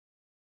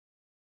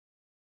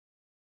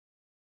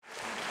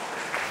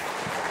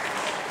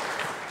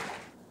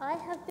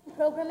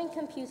programming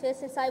computers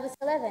since I was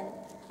 11.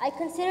 I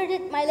considered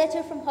it my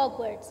letter from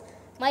Hogwarts,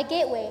 my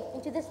gateway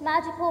into this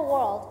magical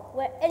world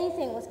where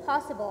anything was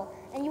possible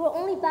and you were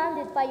only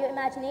bounded by your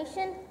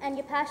imagination and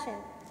your passion.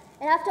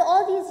 And after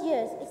all these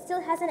years, it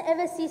still hasn't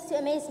ever ceased to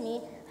amaze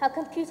me how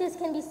computers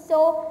can be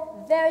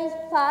so very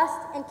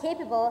fast and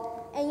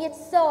capable and yet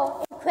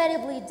so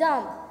incredibly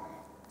dumb.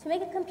 To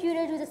make a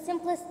computer do the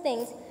simplest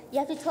things, you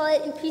have to tell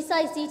it in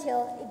precise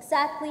detail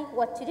exactly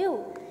what to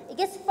do. It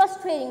gets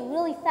frustrating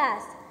really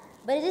fast,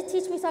 but it did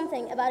teach me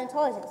something about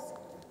intelligence.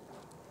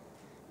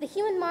 The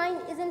human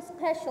mind isn't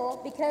special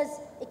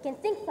because it can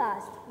think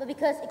fast, but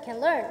because it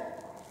can learn.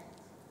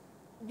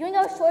 During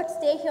our short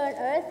stay here on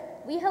Earth,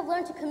 we have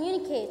learned to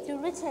communicate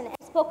through written and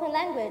spoken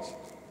language.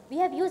 We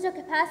have used our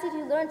capacity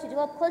to learn to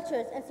develop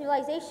cultures and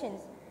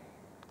civilizations.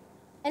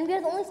 And we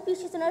are the only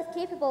species on Earth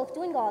capable of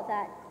doing all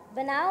that.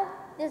 But now,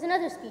 there's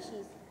another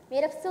species,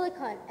 made of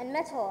silicon and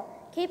metal,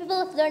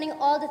 capable of learning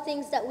all the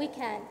things that we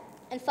can,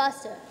 and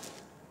faster.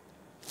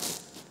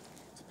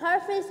 To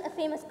paraphrase a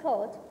famous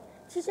quote,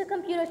 teach a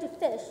computer to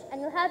fish,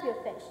 and you'll have your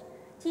fish.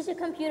 Teach a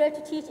computer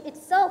to teach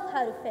itself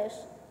how to fish,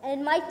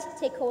 and it might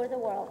take over the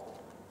world.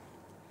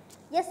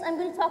 Yes, I'm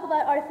going to talk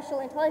about artificial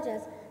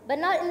intelligence, but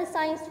not in the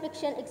science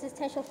fiction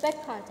existential threat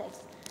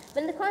context,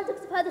 but in the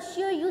context of how the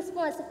sheer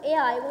usefulness of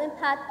AI will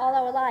impact all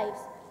our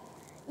lives.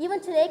 Even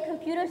today,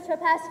 computers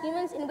surpass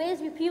humans in ways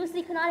we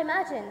previously could not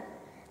imagine.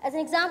 As an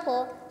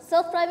example,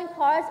 self-driving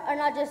cars are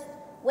not just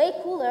way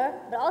cooler,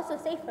 but also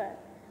safer.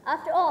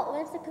 After all,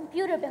 when it's the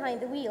computer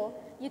behind the wheel,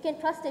 you can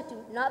trust it to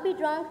not be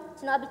drunk,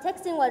 to not be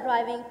texting while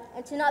driving,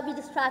 and to not be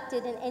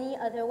distracted in any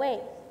other way.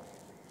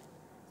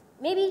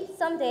 Maybe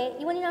someday,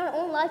 even in our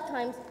own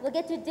lifetimes, we'll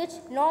get to ditch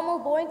normal,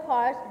 boring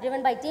cars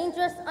driven by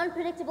dangerous,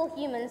 unpredictable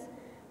humans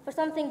for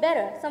something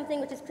better,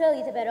 something which is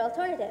clearly the better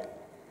alternative.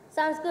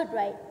 Sounds good,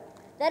 right?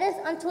 That is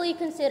until you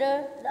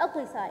consider the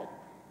ugly side.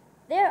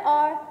 There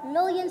are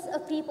millions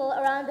of people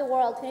around the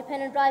world who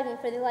depend on driving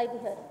for their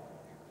livelihood.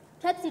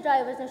 Taxi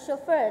drivers and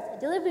chauffeurs,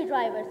 delivery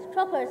drivers,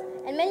 truckers,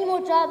 and many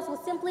more jobs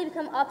will simply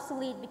become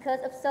obsolete because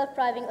of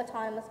self-driving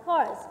autonomous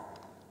cars.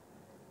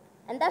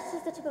 And that's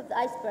just the tip of the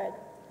iceberg.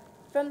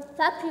 From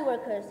factory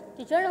workers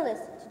to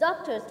journalists to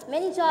doctors,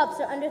 many jobs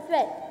are under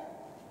threat.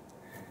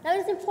 Now, it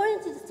is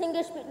important to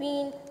distinguish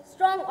between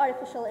strong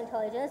artificial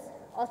intelligence,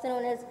 also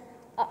known as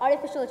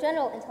artificial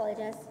general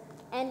intelligence,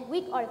 and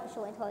weak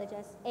artificial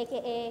intelligence,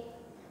 aka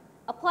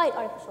applied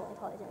artificial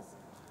intelligence.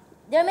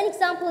 There are many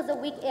examples of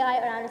weak AI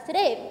around us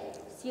today.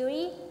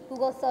 Siri,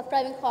 Google's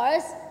self-driving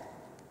cars,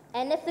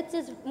 and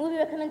Netflix's movie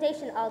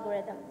recommendation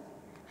algorithm.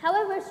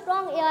 However,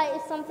 strong AI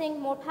is something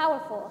more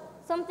powerful,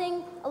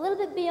 something a little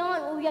bit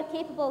beyond what we are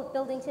capable of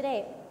building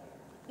today.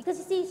 Because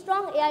you see,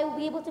 strong AI will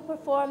be able to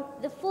perform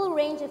the full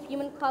range of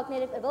human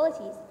cognitive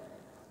abilities.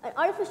 An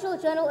artificial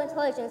general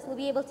intelligence will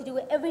be able to do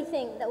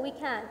everything that we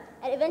can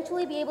and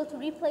eventually be able to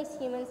replace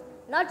humans,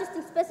 not just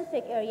in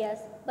specific areas,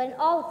 but in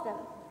all of them.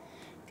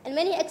 And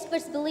many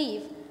experts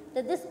believe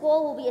that this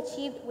goal will be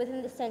achieved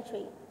within this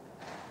century.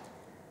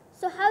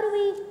 So how do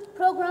we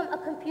program a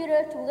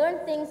computer to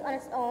learn things on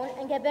its own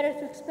and get better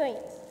through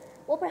experience?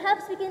 Well,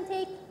 perhaps we can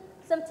take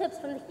some tips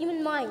from the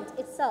human mind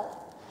itself.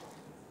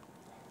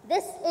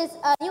 This is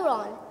a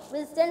neuron.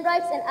 With its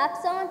dendrites and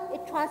axon,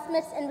 it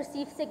transmits and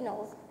receives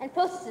signals and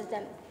processes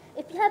them.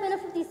 If you have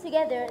enough of these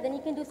together, then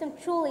you can do some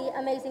truly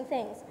amazing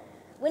things.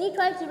 When you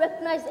try to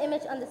recognize the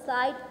image on the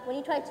slide, when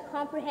you try to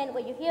comprehend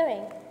what you're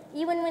hearing,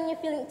 even when you're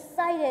feeling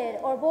excited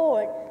or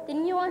bored, the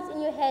neurons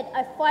in your head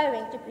are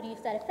firing to produce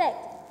that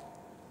effect.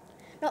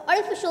 Now,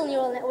 artificial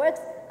neural networks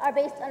are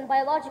based on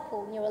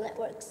biological neural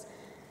networks.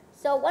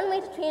 So one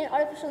way to train an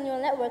artificial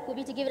neural network would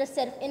be to give it a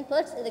set of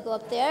inputs that go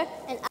up there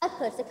and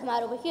outputs that come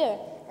out over here.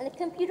 And the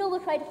computer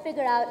will try to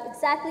figure out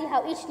exactly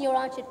how each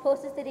neuron should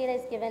process the data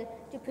it's given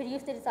to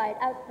produce the desired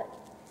output.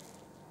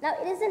 Now,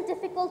 it isn't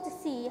difficult to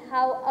see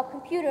how a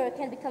computer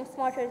can become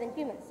smarter than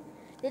humans.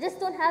 They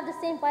just don't have the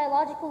same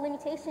biological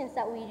limitations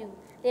that we do.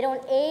 They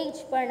don't age,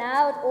 burn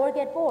out, or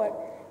get bored.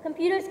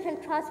 Computers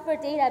can transfer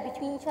data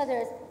between each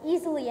other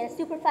easily and at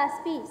super fast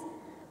speeds.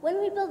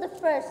 When we build the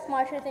first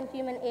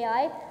smarter-than-human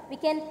AI, we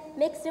can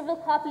make several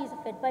copies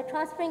of it by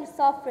transferring the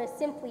software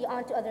simply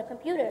onto other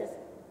computers.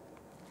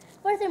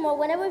 Furthermore,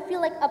 whenever we feel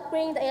like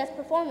upgrading the AI's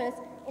performance,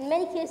 in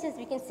many cases,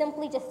 we can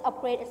simply just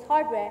upgrade its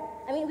hardware.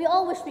 I mean, we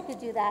all wish we could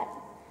do that.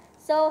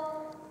 So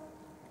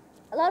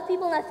a lot of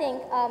people now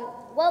think,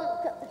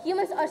 well,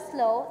 humans are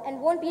slow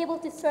and won't be able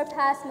to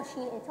surpass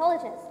machine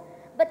intelligence.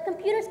 But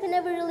computers can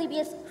never really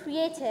be as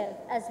creative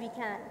as we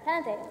can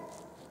they?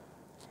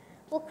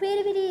 Well,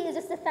 creativity is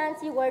just a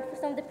fancy word for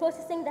some of the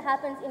processing that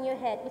happens in your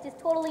head, which is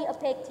totally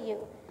opaque to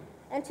you.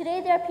 And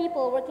today there are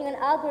people working on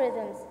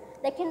algorithms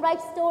that can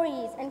write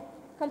stories and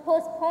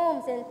compose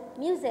poems and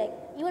music,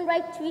 even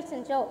write tweets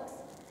and jokes.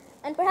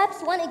 And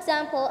perhaps one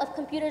example of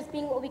computers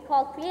being what we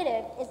call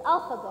creative is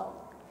AlphaGo.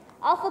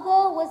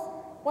 AlphaGo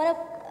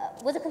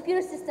was a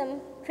computer system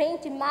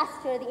trained to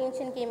master the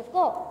ancient game of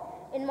Go.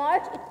 In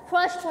March, it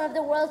crushed one of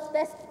the world's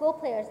best Go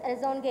players at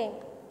his own game.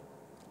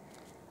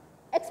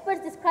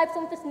 Experts describe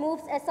some of his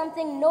moves as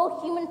something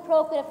no human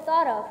pro could have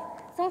thought of.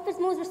 Some of its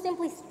moves were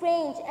simply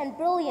strange and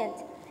brilliant.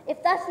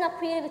 If that's not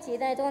creativity,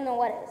 then I don't know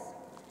what is.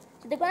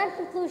 So the grand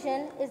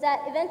conclusion is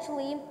that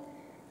eventually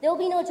there will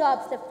be no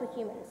jobs left for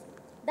humans.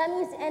 That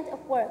means the end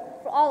of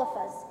work for all of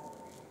us.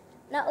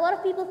 Now, a lot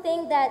of people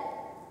think that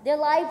their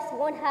lives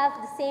won't have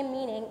the same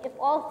meaning if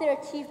all of their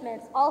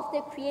achievements, all of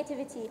their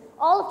creativity,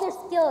 all of their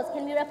skills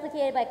can be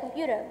replicated by a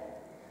computer.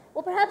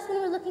 Well, perhaps when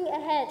we're looking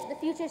ahead, the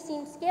future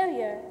seems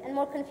scarier and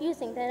more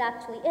confusing than it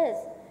actually is,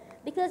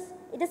 because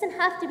it doesn't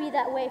have to be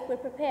that way if we're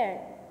prepared.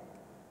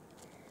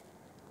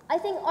 I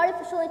think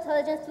artificial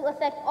intelligence will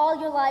affect all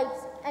your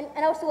lives and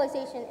our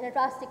civilization in a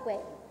drastic way.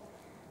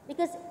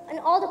 Because in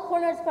all the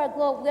corners of our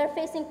globe, we are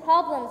facing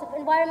problems of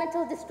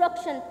environmental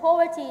destruction,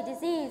 poverty,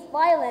 disease,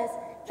 violence,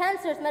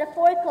 cancers,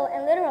 metaphorical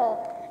and literal.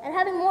 And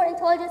having more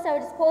intelligence at our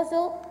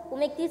disposal will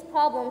make these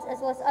problems, as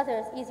well as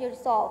others, easier to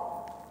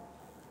solve.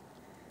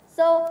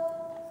 So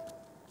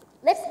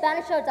let's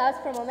banish our doubts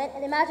for a moment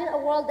and imagine a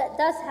world that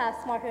does have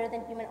smarter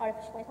than human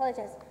artificial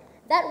intelligence.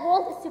 That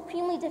world is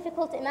supremely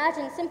difficult to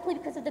imagine simply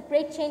because of the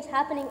great change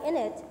happening in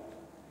it.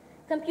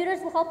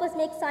 Computers will help us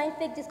make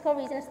scientific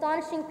discoveries at an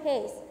astonishing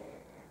pace.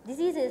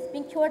 Diseases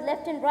being cured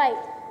left and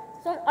right.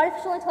 So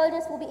artificial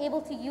intelligence will be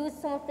able to use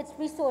some of its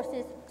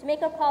resources to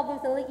make our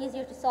problems a little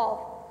easier to solve.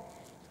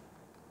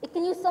 It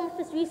can use some of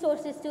its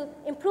resources to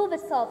improve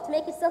itself, to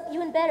make itself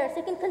even better, so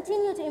it can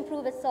continue to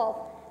improve itself.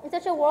 In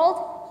such a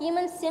world,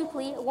 humans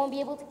simply won't be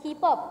able to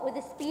keep up with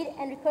the speed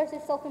and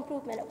recursive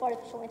self-improvement of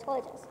artificial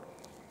intelligence.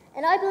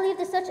 And I believe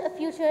that such a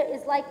future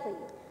is likely,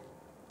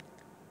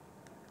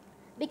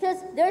 because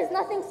there is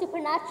nothing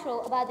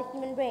supernatural about the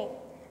human brain.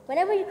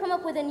 Whenever you come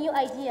up with a new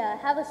idea,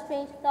 have a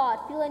strange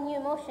thought, feel a new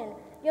emotion,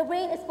 your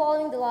brain is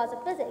following the laws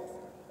of physics.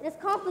 It is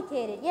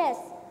complicated, yes,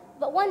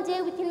 but one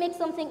day we can make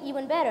something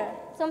even better,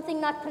 something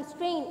not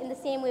constrained in the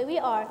same way we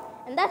are,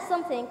 and that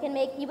something can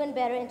make even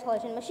better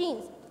intelligent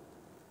machines.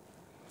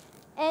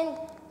 And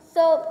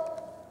so,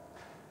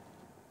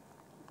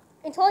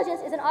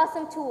 intelligence is an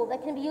awesome tool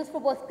that can be used for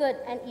both good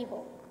and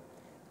evil.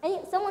 And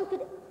someone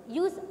could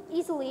use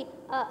easily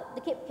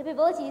the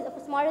capabilities of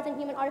a smarter than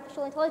human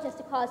artificial intelligence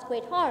to cause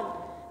great harm,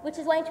 which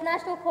is why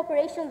international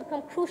cooperation will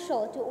become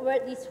crucial to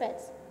avert these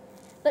threats.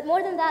 But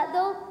more than that,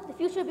 though, the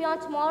future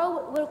beyond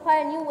tomorrow will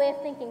require a new way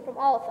of thinking from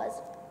all of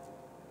us.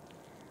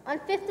 On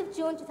 5th of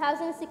June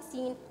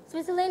 2016,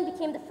 Switzerland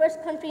became the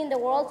first country in the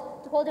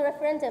world to hold a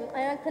referendum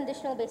on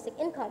unconditional basic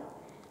income.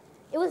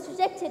 It was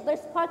rejected, but it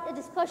sparked a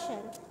discussion.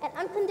 And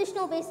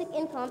unconditional basic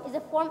income is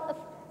a form of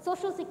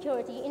social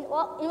security in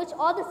which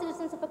all the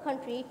citizens of a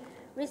country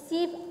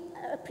receive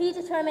a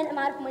predetermined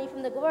amount of money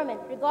from the government,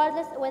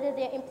 regardless of whether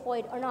they're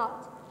employed or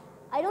not.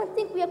 I don't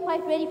think we are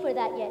quite ready for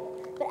that yet.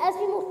 But as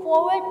we move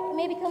forward, it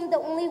may become the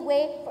only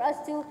way for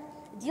us to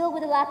deal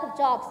with the lack of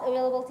jobs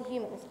available to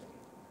humans.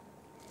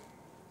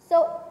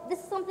 So this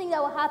is something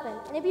that will happen.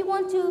 And if you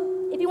want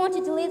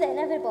to delay the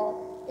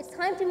inevitable, it's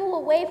time to move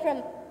away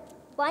from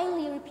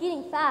blindly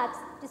repeating facts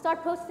to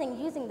start processing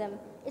using them.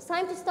 It's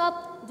time to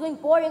stop doing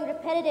boring,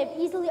 repetitive,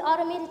 easily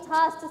automated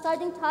tasks to start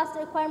doing tasks that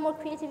require more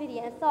creativity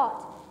and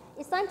thought.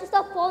 It's time to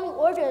stop following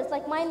orders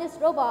like mindless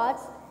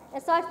robots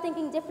and start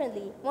thinking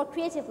differently, more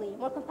creatively,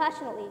 more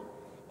compassionately.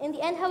 In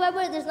the end,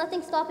 however, there's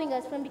nothing stopping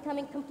us from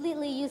becoming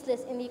completely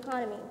useless in the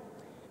economy.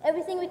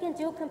 Everything we can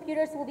do,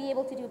 computers will be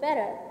able to do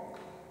better.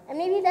 And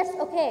maybe that's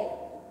okay.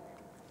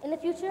 In the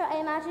future, I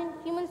imagine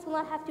humans will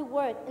not have to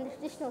work in the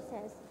traditional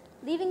sense,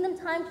 leaving them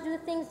time to do the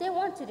things they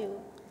want to do.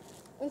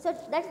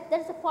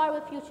 That's a faraway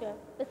future,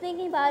 but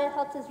thinking about it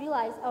helps us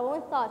realize our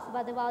own thoughts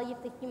about the value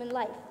of the human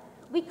life.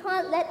 We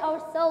can't let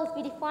ourselves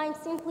be defined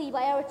simply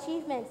by our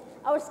achievements,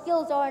 our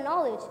skills, or our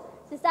knowledge,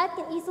 since that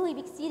can easily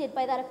be exceeded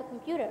by that of a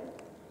computer.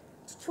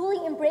 To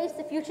truly embrace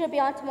the future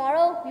beyond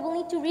tomorrow, we will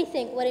need to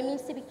rethink what it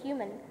means to be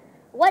human.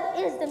 What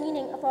is the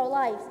meaning of our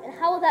lives, and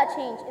how will that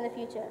change in the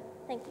future?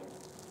 Thank you.